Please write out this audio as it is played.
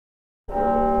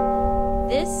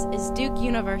This is Duke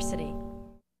University.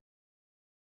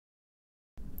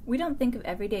 We don't think of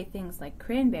everyday things like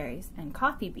cranberries and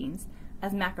coffee beans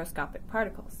as macroscopic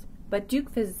particles, but Duke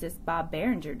physicist Bob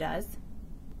Behringer does.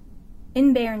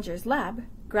 In Behringer's lab,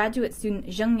 graduate student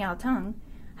Zheng Yaotang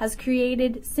has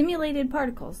created simulated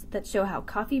particles that show how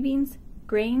coffee beans,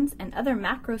 grains, and other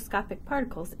macroscopic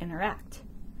particles interact.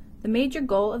 The major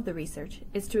goal of the research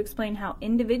is to explain how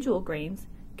individual grains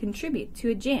contribute to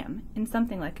a jam in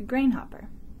something like a grain hopper.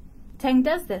 Tang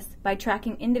does this by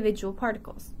tracking individual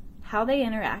particles, how they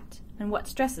interact, and what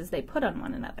stresses they put on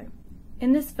one another.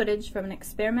 In this footage from an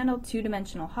experimental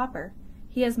two-dimensional hopper,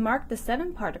 he has marked the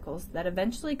 7 particles that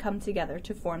eventually come together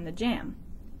to form the jam,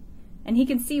 and he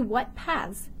can see what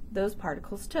paths those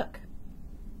particles took.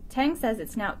 Tang says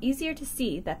it's now easier to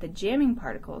see that the jamming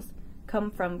particles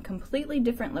come from completely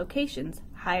different locations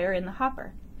higher in the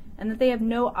hopper, and that they have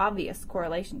no obvious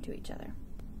correlation to each other.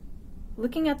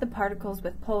 Looking at the particles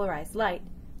with polarized light,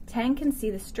 Tang can see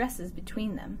the stresses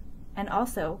between them, and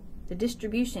also the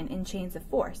distribution in chains of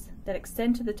force that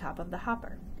extend to the top of the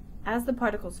hopper. As the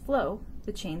particles flow,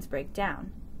 the chains break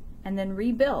down, and then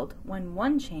rebuild when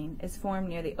one chain is formed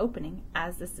near the opening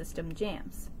as the system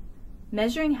jams.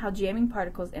 Measuring how jamming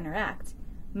particles interact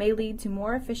may lead to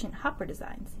more efficient hopper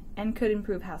designs and could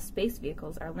improve how space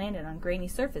vehicles are landed on grainy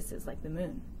surfaces like the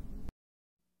moon.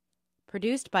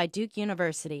 Produced by Duke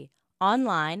University,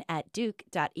 online at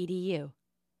duke.edu.